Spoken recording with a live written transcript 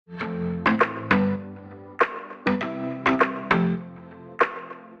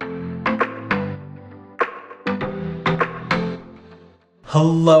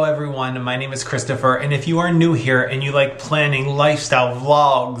Hello everyone, my name is Christopher, and if you are new here and you like planning, lifestyle,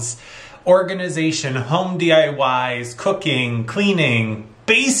 vlogs, organization, home DIYs, cooking, cleaning,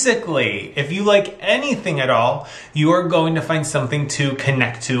 basically, if you like anything at all, you are going to find something to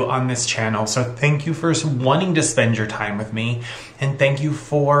connect to on this channel. So thank you for wanting to spend your time with me, and thank you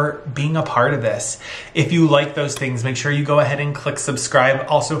for being a part of this. If you like those things, make sure you go ahead and click subscribe.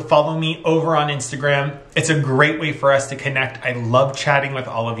 Also follow me over on Instagram. It's a great way for us to connect. I love chatting with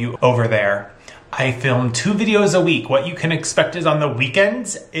all of you over there. I film 2 videos a week. What you can expect is on the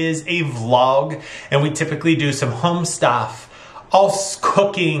weekends is a vlog, and we typically do some home stuff. All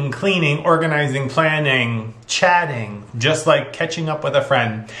cooking, cleaning, organizing, planning, chatting, just like catching up with a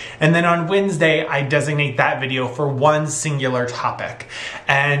friend. And then on Wednesday, I designate that video for one singular topic.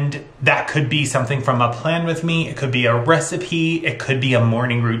 And that could be something from a plan with me, it could be a recipe, it could be a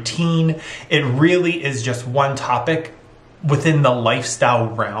morning routine. It really is just one topic within the lifestyle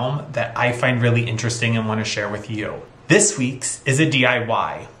realm that I find really interesting and want to share with you. This week's is a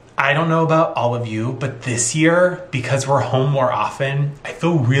DIY. I don't know about all of you, but this year, because we're home more often, I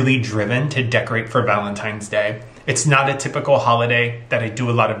feel really driven to decorate for Valentine's Day. It's not a typical holiday that I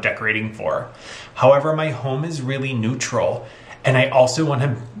do a lot of decorating for. However, my home is really neutral, and I also want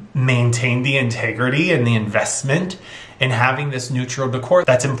to maintain the integrity and the investment in having this neutral decor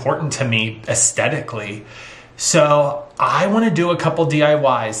that's important to me aesthetically. So I want to do a couple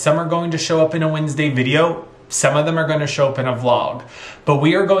DIYs. Some are going to show up in a Wednesday video. Some of them are going to show up in a vlog, but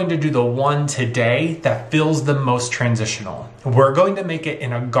we are going to do the one today that feels the most transitional. We're going to make it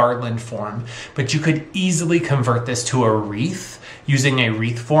in a garland form, but you could easily convert this to a wreath using a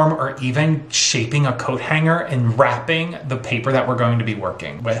wreath form, or even shaping a coat hanger and wrapping the paper that we're going to be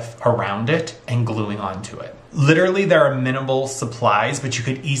working with around it and gluing onto it. Literally, there are minimal supplies, but you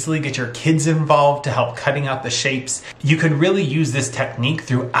could easily get your kids involved to help cutting out the shapes. You could really use this technique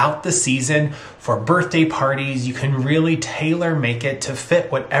throughout the season for birthday parties. You can really tailor make it to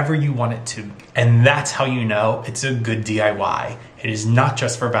fit whatever you want it to. And that's how you know it's a good DIY. It is not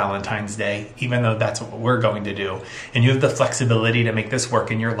just for Valentine's Day, even though that's what we're going to do. And you have the flexibility to make this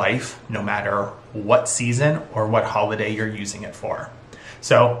work in your life, no matter what season or what holiday you're using it for.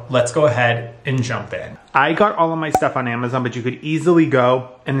 So let's go ahead and jump in. I got all of my stuff on Amazon, but you could easily go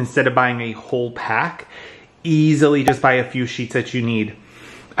and instead of buying a whole pack, easily just buy a few sheets that you need.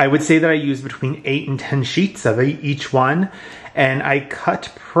 I would say that I use between 8 and 10 sheets of each one, and I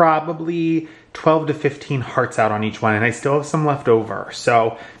cut probably 12 to 15 hearts out on each one, and I still have some left over,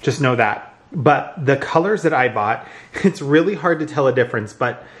 so just know that. But the colors that I bought, it's really hard to tell a difference,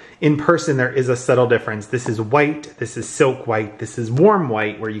 but in person, there is a subtle difference. This is white, this is silk white, this is warm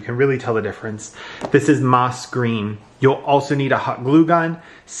white, where you can really tell the difference. This is moss green. You'll also need a hot glue gun,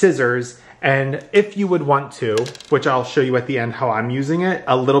 scissors, and if you would want to, which I'll show you at the end how I'm using it,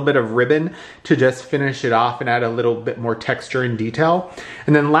 a little bit of ribbon to just finish it off and add a little bit more texture and detail.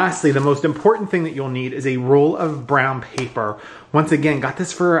 And then lastly, the most important thing that you'll need is a roll of brown paper. Once again, got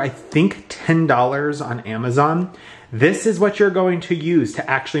this for I think $10 on Amazon. This is what you're going to use to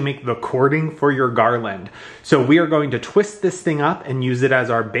actually make the cording for your garland. So we are going to twist this thing up and use it as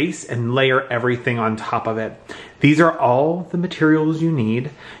our base and layer everything on top of it. These are all the materials you need.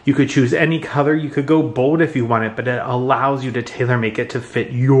 You could choose any color. You could go bold if you want it, but it allows you to tailor make it to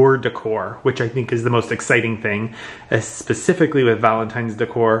fit your decor, which I think is the most exciting thing, specifically with Valentine's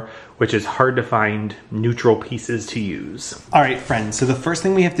decor, which is hard to find neutral pieces to use. All right, friends, so the first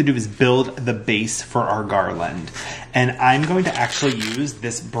thing we have to do is build the base for our garland. And I'm going to actually use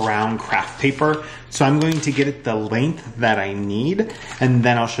this brown craft paper. So I'm going to get it the length that I need, and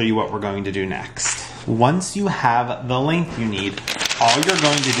then I'll show you what we're going to do next. Once you have the length you need, all you're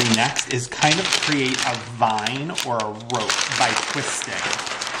going to do next is kind of create a vine or a rope by twisting.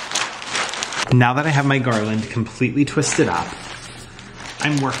 Now that I have my garland completely twisted up,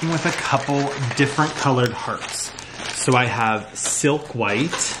 I'm working with a couple different colored hearts. So I have silk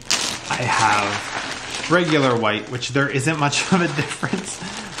white, I have regular white, which there isn't much of a difference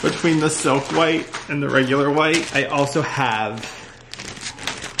between the silk white and the regular white. I also have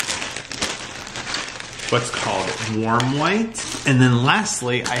what's called warm white. And then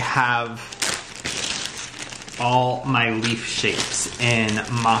lastly, I have all my leaf shapes in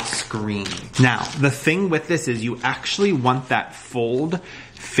moss green. Now, the thing with this is you actually want that fold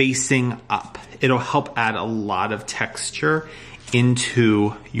facing up. It'll help add a lot of texture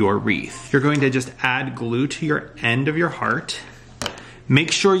into your wreath. You're going to just add glue to your end of your heart.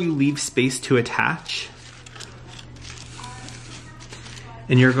 Make sure you leave space to attach.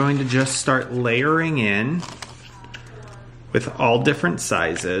 And you're going to just start layering in with all different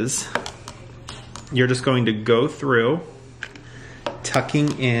sizes. You're just going to go through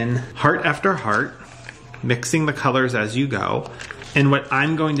tucking in heart after heart, mixing the colors as you go. And what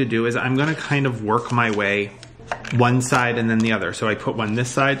I'm going to do is I'm going to kind of work my way one side and then the other. So I put one this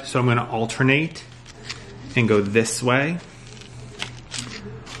side, so I'm going to alternate and go this way.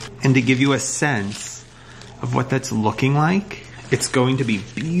 And to give you a sense of what that's looking like, it's going to be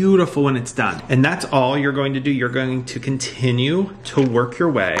beautiful when it's done. And that's all you're going to do. You're going to continue to work your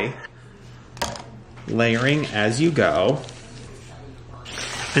way, layering as you go.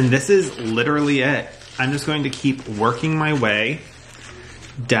 And this is literally it. I'm just going to keep working my way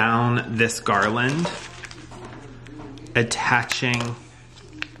down this garland, attaching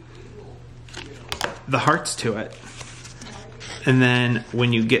the hearts to it. And then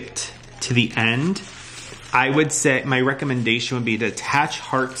when you get to the end, I would say my recommendation would be to attach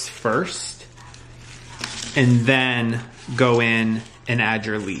hearts first and then go in and add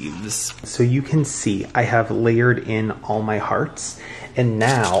your leaves. So you can see I have layered in all my hearts, and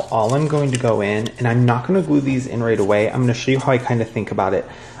now all I'm going to go in, and I'm not going to glue these in right away. I'm going to show you how I kind of think about it.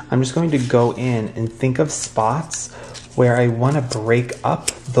 I'm just going to go in and think of spots where I want to break up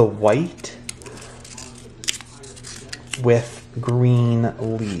the white with green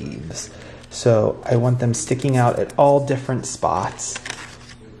leaves. So I want them sticking out at all different spots.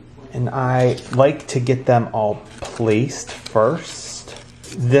 And I like to get them all placed first.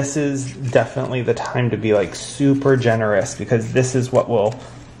 This is definitely the time to be like super generous, because this is what will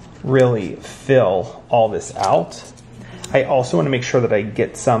really fill all this out. I also want to make sure that I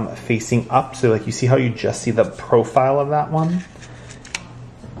get some facing up. So like you see how you just see the profile of that one.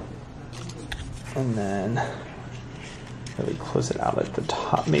 And then really close it out at the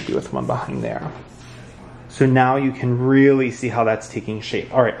top, maybe with one behind there. So now you can really see how that's taking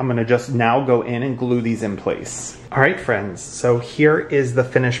shape. All right, I'm gonna just now go in and glue these in place. All right, friends, so here is the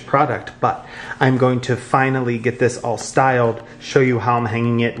finished product, but I'm going to finally get this all styled, show you how I'm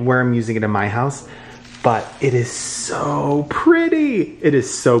hanging it, where I'm using it in my house. But it is so pretty. It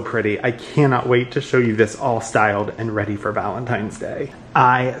is so pretty. I cannot wait to show you this all styled and ready for Valentine's Day.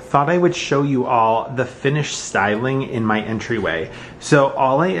 I thought I would show you all the finished styling in my entryway. So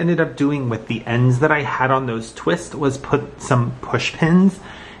all I ended up doing with the ends that I had on those twists was put some push pins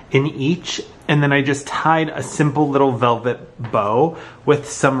in each, and then I just tied a simple little velvet bow with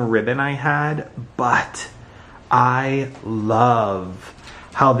some ribbon I had. But I love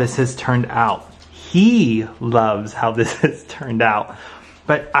how this has turned out. He loves how this has turned out.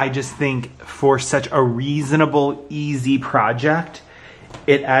 But I just think for such a reasonable, easy project,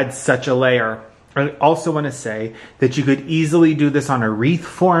 it adds such a layer. I also want to say that you could easily do this on a wreath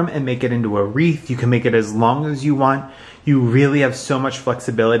form and make it into a wreath. You can make it as long as you want. You really have so much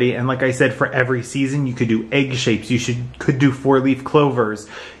flexibility. And like I said, for every season, you could do egg shapes. You could do 4-leaf clovers.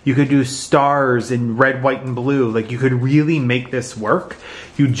 You could do stars in red, white, and blue. Like, you could really make this work.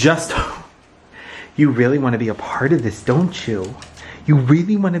 You really want to be a part of this, don't you? You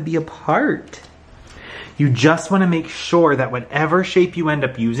really want to be a part. You just want to make sure that whatever shape you end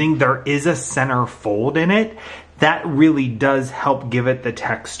up using, there is a center fold in it. That really does help give it the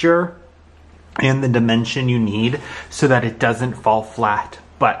texture and the dimension you need so that it doesn't fall flat.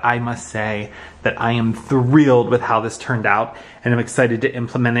 But I must say that I am thrilled with how this turned out, and I'm excited to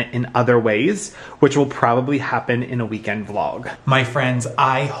implement it in other ways, which will probably happen in a weekend vlog. My friends,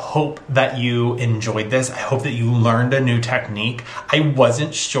 I hope that you enjoyed this. I hope that you learned a new technique. I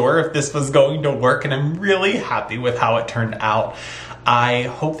wasn't sure if this was going to work, and I'm really happy with how it turned out. I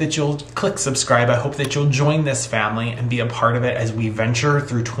hope that you'll click subscribe. I hope that you'll join this family and be a part of it as we venture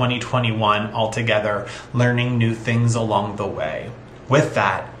through 2021 all together, learning new things along the way. With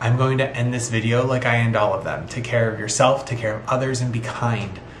that, I'm going to end this video like I end all of them. Take care of yourself, take care of others, and be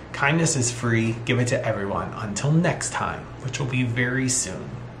kind. Kindness is free. Give it to everyone. Until next time, which will be very soon.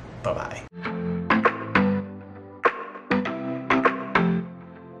 Bye-bye.